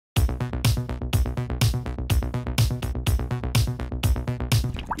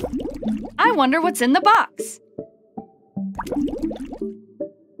I wonder what's in the box.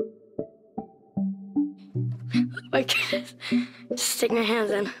 My goodness. Just stick my hands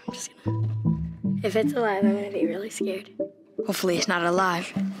in. I'm just gonna... If it's alive, I'm gonna be really scared. Hopefully it's not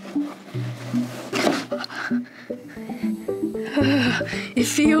alive. It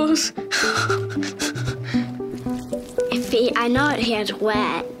feels... I know it feels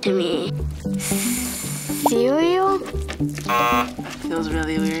wet to me. Cereal? Feels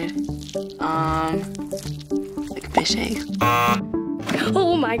really weird. Like a fish egg.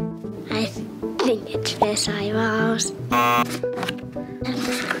 Oh my... I think it's fish eyeballs.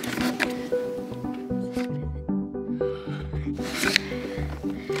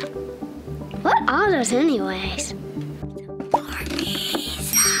 What are those anyways?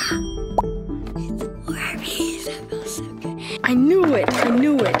 I knew it.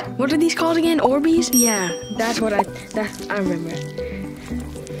 What are these called again? Orbeez? Yeah, that's what I remember.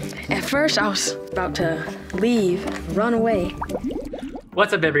 At first, I was about to leave, run away.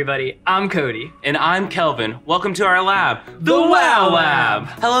 What's up, everybody? I'm Cody. And I'm Kelvin. Welcome to our lab, the Wow Lab.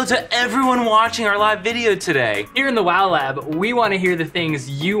 Hello to everyone watching our live video today. Here in the Wow Lab, we want to hear the things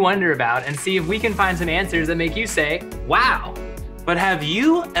you wonder about and see if we can find some answers that make you say, wow. But have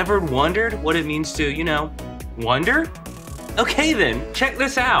you ever wondered what it means to, wonder? Okay then, check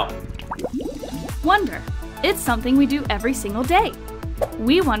this out. Wonder. It's something we do every single day.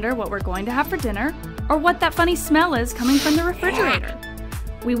 We wonder what we're going to have for dinner, or what that funny smell is coming from the refrigerator.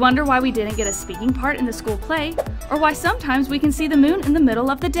 We wonder why we didn't get a speaking part in the school play, or why sometimes we can see the moon in the middle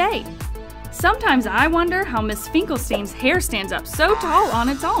of the day. Sometimes I wonder how Miss Finkelstein's hair stands up so tall on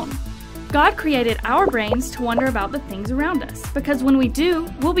its own. God created our brains to wonder about the things around us, because when we do,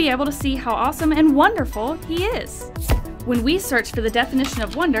 we'll be able to see how awesome and wonderful He is. When we searched for the definition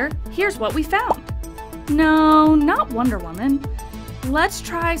of wonder, here's what we found. No, not Wonder Woman. Let's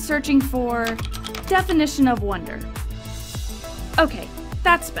try searching for definition of wonder. Okay,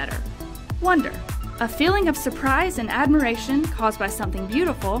 that's better. Wonder, a feeling of surprise and admiration caused by something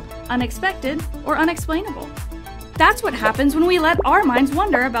beautiful, unexpected, or unexplainable. That's what happens when we let our minds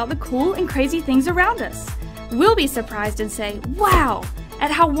wonder about the cool and crazy things around us. We'll be surprised and say, wow, at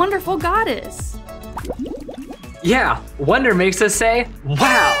how wonderful God is. Yeah, wonder makes us say,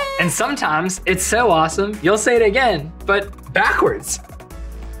 wow. And sometimes it's so awesome, you'll say it again, but backwards.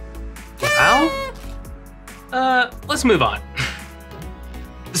 Well, let's move on.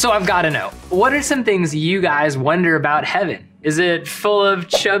 So I've got to know, what are some things you guys wonder about heaven? Is it full of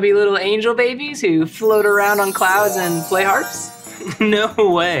chubby little angel babies who float around on clouds and play harps? No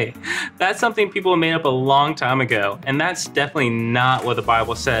way. That's something people made up a long time ago, and that's definitely not what the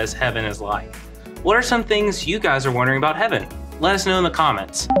Bible says heaven is like. What are some things you guys are wondering about heaven? Let us know in the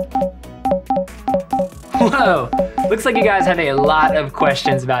comments. Whoa, looks like you guys have a lot of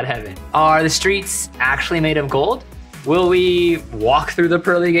questions about heaven. Are the streets actually made of gold? Will we walk through the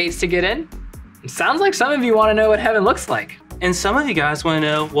pearly gates to get in? It sounds like some of you want to know what heaven looks like. And some of you guys want to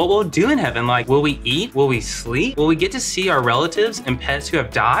know what we'll do in heaven. Like, will we eat? Will we sleep? Will we get to see our relatives and pets who have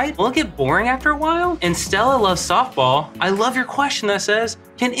died? Will it get boring after a while? And Stella loves softball. I love your question that says,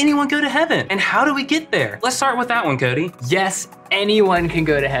 can anyone go to heaven? And how do we get there? Let's start with that one, Cody. Yes, anyone can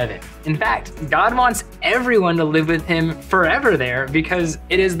go to heaven. In fact, God wants everyone to live with Him forever there because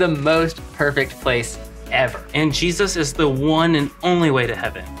it is the most perfect place ever. And Jesus is the one and only way to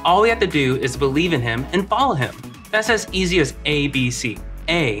heaven. All we have to do is believe in Him and follow Him. That's as easy as A, B, C.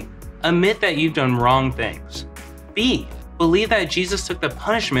 A, admit that you've done wrong things. B, believe that Jesus took the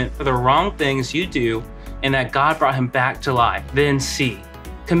punishment for the wrong things you do and that God brought Him back to life. Then C,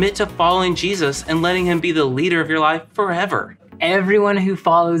 commit to following Jesus and letting Him be the leader of your life forever. Everyone who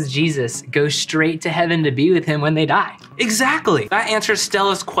follows Jesus goes straight to heaven to be with Him when they die. Exactly. That answers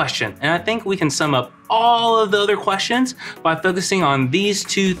Stella's question, and I think we can sum up all of the other questions by focusing on these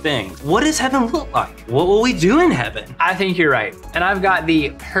two things. What does heaven look like? What will we do in heaven? I think you're right, and I've got the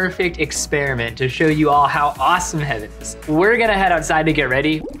perfect experiment to show you all how awesome heaven is. We're gonna head outside to get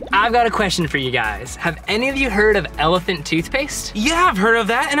ready. I've got a question for you guys. Have any of you heard of elephant toothpaste? Yeah, I've heard of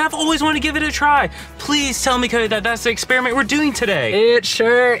that, and I've always wanted to give it a try. Please tell me, Cody, that that's the experiment we're doing today. It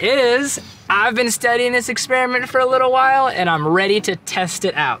sure is. I've been studying this experiment for a little while, and I'm ready to test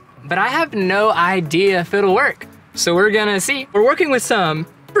it out. But I have no idea if it'll work. So we're gonna see. We're working with some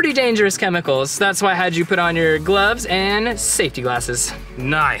pretty dangerous chemicals. That's why I had you put on your gloves and safety glasses.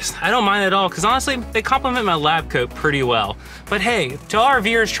 Nice. I don't mind at all, because honestly, they complement my lab coat pretty well. But hey, to all our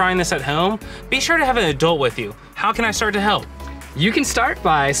viewers trying this at home, be sure to have an adult with you. How can I start to help? You can start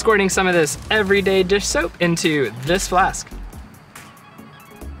by squirting some of this everyday dish soap into this flask.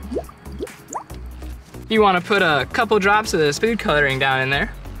 You want to put a couple drops of this food coloring down in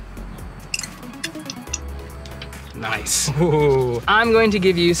there. Nice. Ooh. I'm going to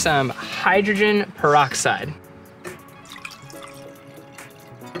give you some hydrogen peroxide.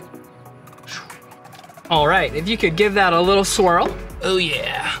 All right, if you could give that a little swirl. Oh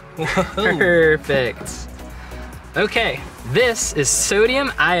yeah. Whoa. Perfect. Okay, this is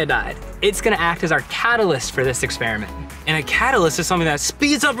sodium iodide. It's gonna act as our catalyst for this experiment. And a catalyst is something that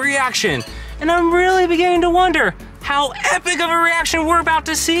speeds up reaction. And I'm really beginning to wonder how epic of a reaction we're about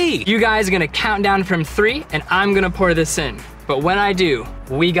to see. You guys are gonna count down from 3 and I'm gonna pour this in. But when I do,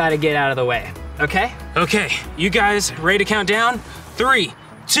 we gotta get out of the way, okay? Okay, you guys ready to count down? 3,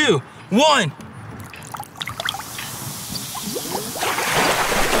 2, 1.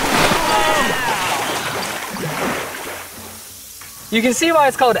 You can see why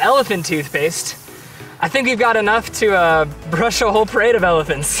it's called elephant toothpaste. I think we've got enough to brush a whole parade of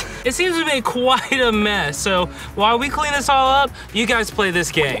elephants. It seems to be quite a mess, so while we clean this all up, you guys play this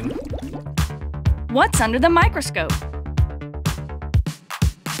game. What's under the microscope?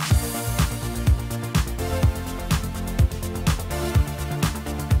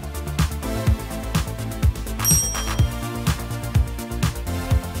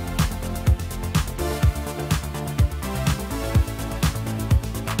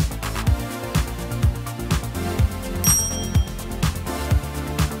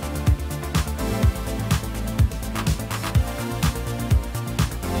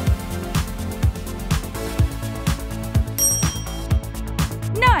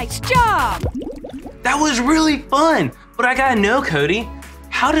 Nice job! That was really fun, but I gotta know, Cody,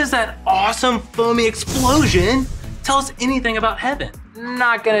 how does that awesome foamy explosion tell us anything about heaven?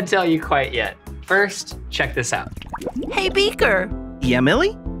 Not gonna tell you quite yet. First, check this out. Hey, Beaker, Yeah,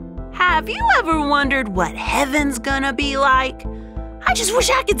 Millie? have you ever wondered what heaven's gonna be like? I just wish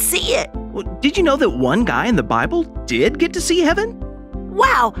I could see it. Well, did you know that one guy in the Bible did get to see heaven?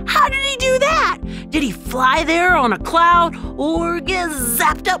 Wow, how did he do that? Did he fly there on a cloud or get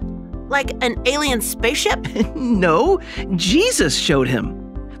zapped up like an alien spaceship? No, Jesus showed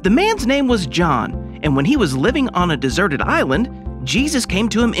him. The man's name was John, and when he was living on a deserted island, Jesus came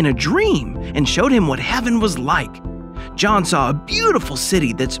to him in a dream and showed him what heaven was like. John saw a beautiful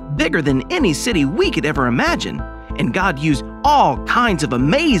city that's bigger than any city we could ever imagine, and God used all kinds of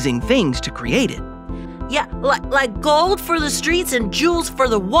amazing things to create it. Yeah, like gold for the streets and jewels for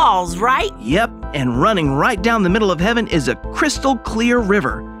the walls, right? Yep, and running right down the middle of heaven is a crystal clear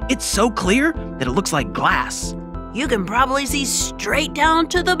river. It's so clear that it looks like glass. You can probably see straight down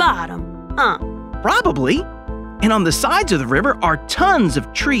to the bottom, huh? Probably. And on the sides of the river are tons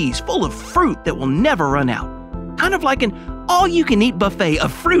of trees full of fruit that will never run out. Kind of like an all-you-can-eat buffet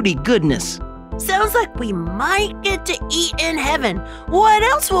of fruity goodness. Sounds like we might get to eat in heaven. What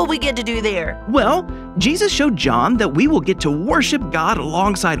else will we get to do there? Well, Jesus showed John that we will get to worship God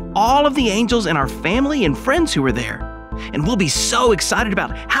alongside all of the angels and our family and friends who are there. And we'll be so excited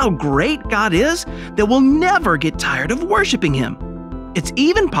about how great God is that we'll never get tired of worshiping Him. It's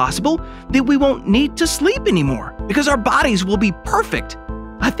even possible that we won't need to sleep anymore because our bodies will be perfect.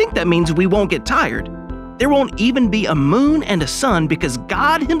 I think that means we won't get tired. There won't even be a moon and a sun because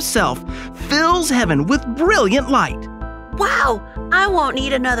God Himself fills heaven with brilliant light. Wow, I won't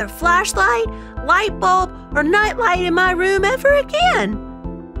need another flashlight, light bulb, or nightlight in my room ever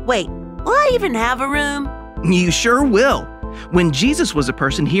again. Wait, will I even have a room? You sure will. When Jesus was a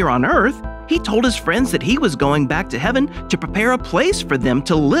person here on earth, He told His friends that He was going back to heaven to prepare a place for them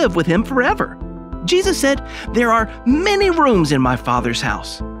to live with Him forever. Jesus said, "There are many rooms in my Father's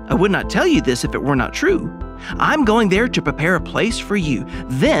house. I would not tell you this if it were not true. I'm going there to prepare a place for you.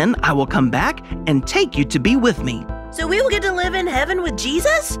 Then I will come back and take you to be with me." So we will get to live in heaven with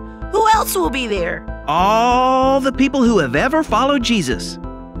Jesus? Who else will be there? All the people who have ever followed Jesus.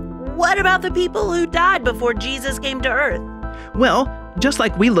 What about the people who died before Jesus came to earth? Well, just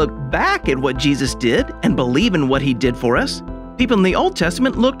like we look back at what Jesus did and believe in what He did for us, people in the Old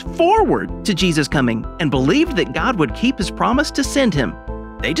Testament looked forward to Jesus coming and believed that God would keep His promise to send Him.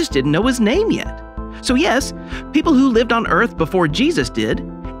 They just didn't know His name yet. So yes, people who lived on earth before Jesus did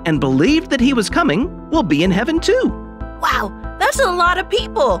and believed that He was coming will be in heaven too. Wow, that's a lot of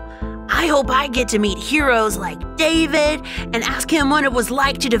people. I hope I get to meet heroes like David and ask him what it was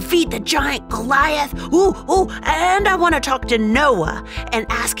like to defeat the giant Goliath. And I want to talk to Noah and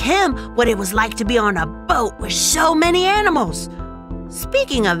ask him what it was like to be on a boat with so many animals.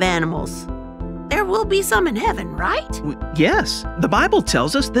 Speaking of animals, there will be some in heaven, right? Yes, the Bible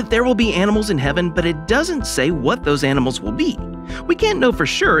tells us that there will be animals in heaven, but it doesn't say what those animals will be. We can't know for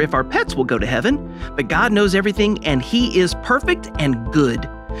sure if our pets will go to heaven, but God knows everything and He is perfect and good.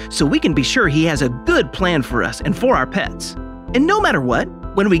 So we can be sure He has a good plan for us and for our pets. And no matter what,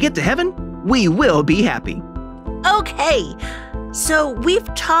 when we get to heaven, we will be happy. Okay, so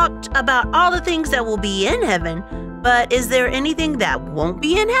we've talked about all the things that will be in heaven, but is there anything that won't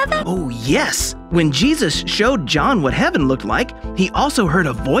be in heaven? Oh, yes. When Jesus showed John what heaven looked like, he also heard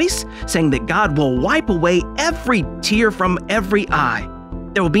a voice saying that God will wipe away every tear from every eye.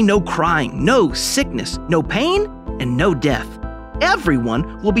 There will be no crying, no sickness, no pain, and no death.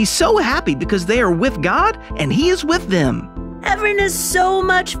 Everyone will be so happy because they are with God and He is with them. Heaven is so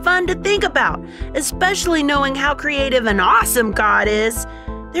much fun to think about, especially knowing how creative and awesome God is.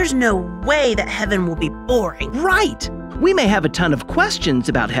 There's no way that heaven will be boring. Right. We may have a ton of questions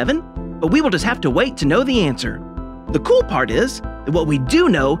about heaven, but we will just have to wait to know the answer. The cool part is that what we do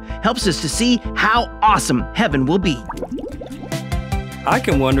know helps us to see how awesome heaven will be. I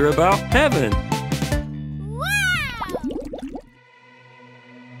can wonder about heaven.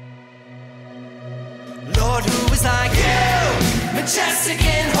 Lord, who is like you? Majestic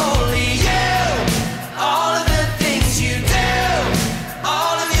and holy, you. All of the things you do,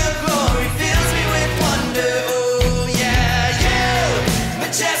 all of your glory fills me with wonder. Oh yeah, you.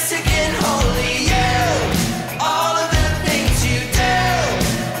 Majestic and holy, you. All of the things you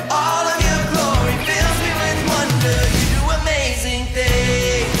do, all of your glory fills me with wonder. You do amazing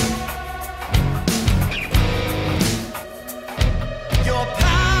things. Your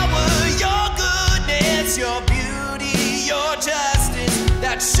power, your goodness, your beauty, your justice,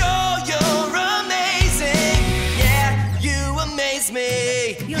 that show you're amazing. Yeah, you amaze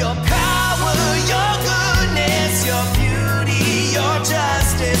me. Your power, your goodness, your beauty, your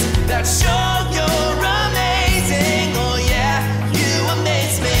justice, that show you're amazing. Oh yeah, you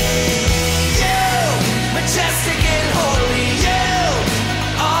amaze me. You, majestic and holy, you.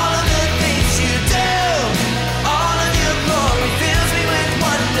 All of the things you do, all of your glory fills me with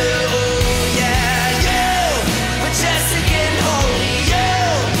wonder. Oh yeah, you, majestic and holy, you.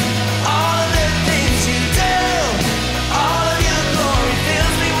 All of the things you do, all of your glory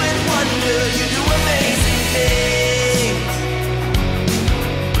fills me with wonder. You do amazing things.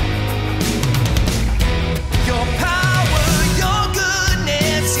 Your power, your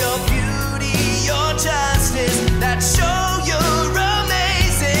goodness, your beauty, your justice, that show you're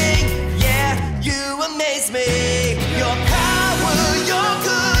amazing. Yeah, you amaze me. Your power, your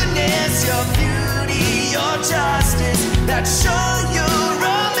goodness, your beauty, your justice, that show you're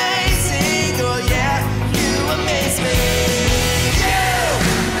amazing. Oh yeah, you amaze me. You,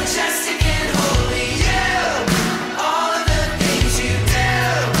 majestic and holy, you. All of the things you do,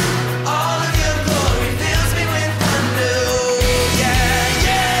 all of your glory fills me with wonder. Oh yeah,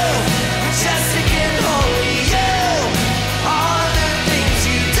 you, majestic and holy, you. All of the things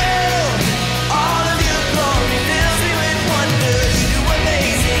you do, all of your glory fills me with wonder. You do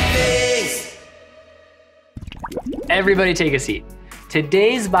amazing things. Everybody take a seat.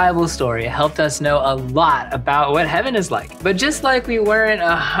 Today's Bible story helped us know a lot about what heaven is like. But just like we weren't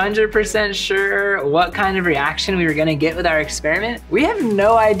 100% sure what kind of reaction we were gonna get with our experiment, we have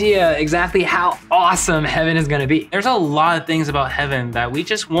no idea exactly how awesome heaven is gonna be. There's a lot of things about heaven that we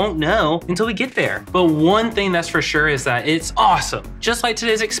just won't know until we get there. But one thing that's for sure is that it's awesome, just like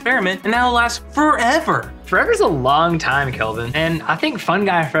today's experiment, and that'll last forever. Forever's a long time, Kelvin. And I think Fun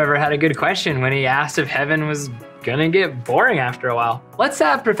Guy Forever had a good question when he asked if heaven was gonna get boring after a while. Let's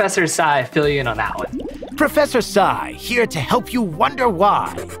have Professor Sai fill you in on that one. Professor Sai, here to help you wonder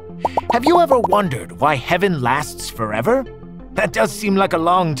why. Have you ever wondered why heaven lasts forever? That does seem like a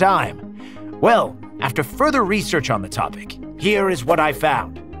long time. Well, after further research on the topic, here is what I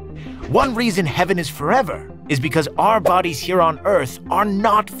found. One reason heaven is forever is because our bodies here on Earth are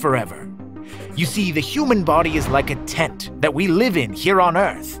not forever. You see, the human body is like a tent that we live in here on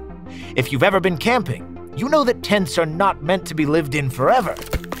Earth. If you've ever been camping, you know that tents are not meant to be lived in forever.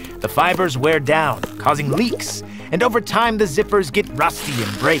 The fibers wear down, causing leaks, and over time the zippers get rusty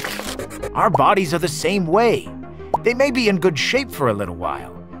and break. Our bodies are the same way. They may be in good shape for a little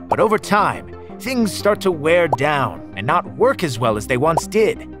while, but over time, things start to wear down and not work as well as they once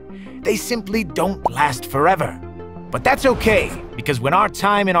did. They simply don't last forever. But that's okay, because when our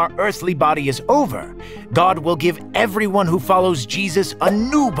time in our earthly body is over, God will give everyone who follows Jesus a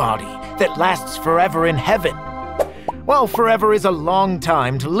new body that lasts forever in heaven. While forever is a long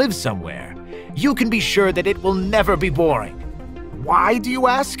time to live somewhere, you can be sure that it will never be boring. Why, do you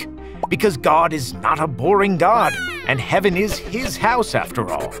ask? Because God is not a boring God, and heaven is His house after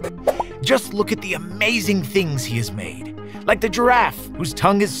all. Just look at the amazing things He has made, like the giraffe, whose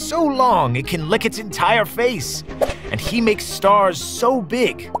tongue is so long it can lick its entire face. And He makes stars so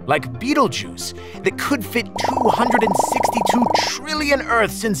big, like Betelgeuse, that could fit 262 trillion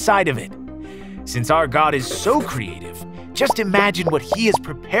Earths inside of it. Since our God is so creative, just imagine what He has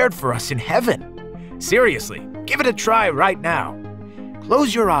prepared for us in heaven. Seriously, give it a try right now.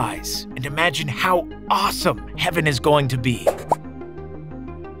 Close your eyes and imagine how awesome heaven is going to be.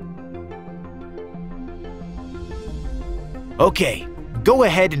 Okay, go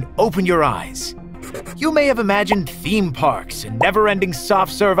ahead and open your eyes. You may have imagined theme parks and never-ending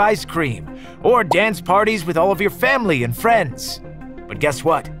soft-serve ice cream, or dance parties with all of your family and friends. But guess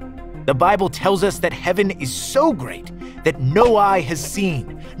what? The Bible tells us that heaven is so great that no eye has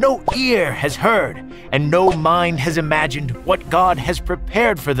seen, no ear has heard, and no mind has imagined what God has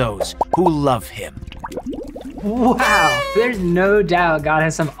prepared for those who love Him. Wow, there's no doubt God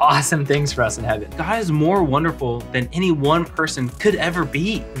has some awesome things for us in heaven. God is more wonderful than any one person could ever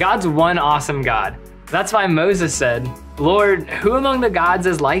be. God's one awesome God. That's why Moses said, Lord, who among the gods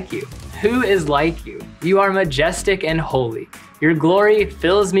is like you? Who is like you? You are majestic and holy. Your glory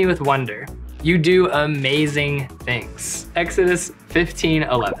fills me with wonder. You do amazing things. Exodus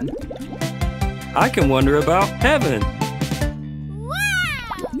 15:11. I can wonder about heaven.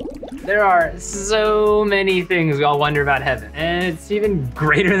 There are so many things we all wonder about heaven, and it's even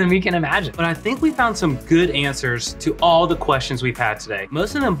greater than we can imagine. But I think we found some good answers to all the questions we've had today.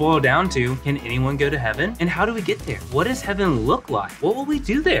 Most of them boil down to, can anyone go to heaven? And how do we get there? What does heaven look like? What will we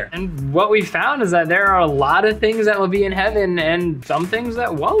do there? And what we found is that there are a lot of things that will be in heaven and some things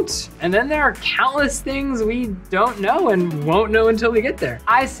that won't. And then there are countless things we don't know and won't know until we get there.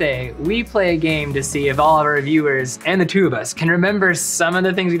 I say we play a game to see if all of our viewers and the two of us can remember some of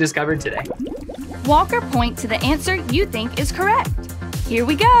the things we discovered today. Walk or point to the answer you think is correct. Here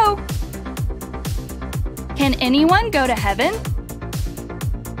we go. Can anyone go to heaven?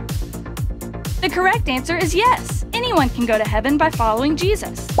 The correct answer is yes. Anyone can go to heaven by following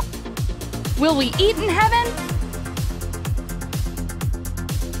Jesus. Will we eat in heaven?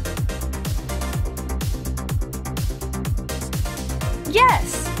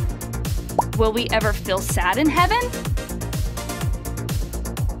 Yes. Will we ever feel sad in heaven?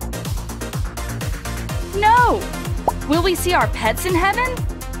 No! Will we see our pets in heaven?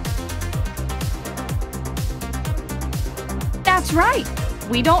 That's right,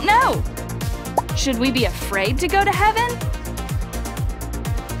 we don't know. Should we be afraid to go to heaven?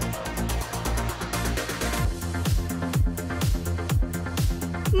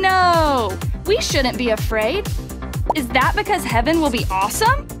 No, we shouldn't be afraid. Is that because heaven will be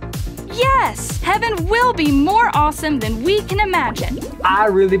awesome? Yes, heaven will be more awesome than we can imagine. I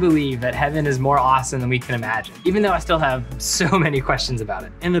really believe that heaven is more awesome than we can imagine, even though I still have so many questions about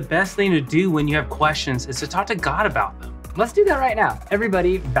it. And the best thing to do when you have questions is to talk to God about them. Let's do that right now.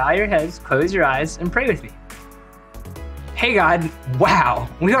 Everybody, bow your heads, close your eyes, and pray with me. Hey God, wow,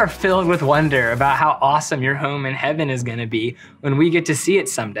 we are filled with wonder about how awesome your home in heaven is gonna be when we get to see it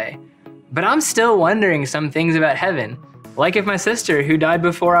someday. But I'm still wondering some things about heaven. Like if my sister, who died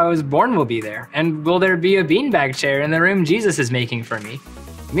before I was born, will be there, and will there be a beanbag chair in the room Jesus is making for me?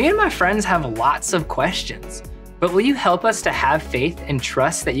 Me and my friends have lots of questions, but will you help us to have faith and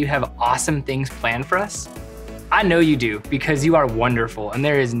trust that you have awesome things planned for us? I know you do, because you are wonderful and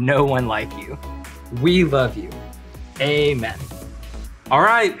there is no one like you. We love you. Amen. All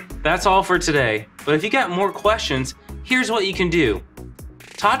right, that's all for today. But if you got more questions, here's what you can do.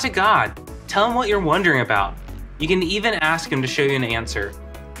 Talk to God. Tell him what you're wondering about. You can even ask him to show you an answer.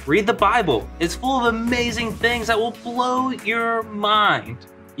 Read the Bible. It's full of amazing things that will blow your mind.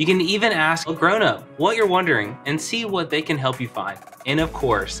 You can even ask a grown-up what you're wondering and see what they can help you find. And of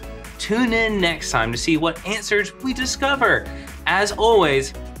course, tune in next time to see what answers we discover. As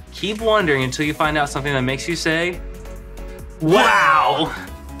always, keep wondering until you find out something that makes you say, wow!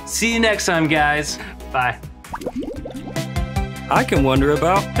 See you next time, guys. Bye. I can wonder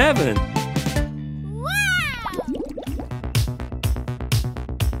about heaven.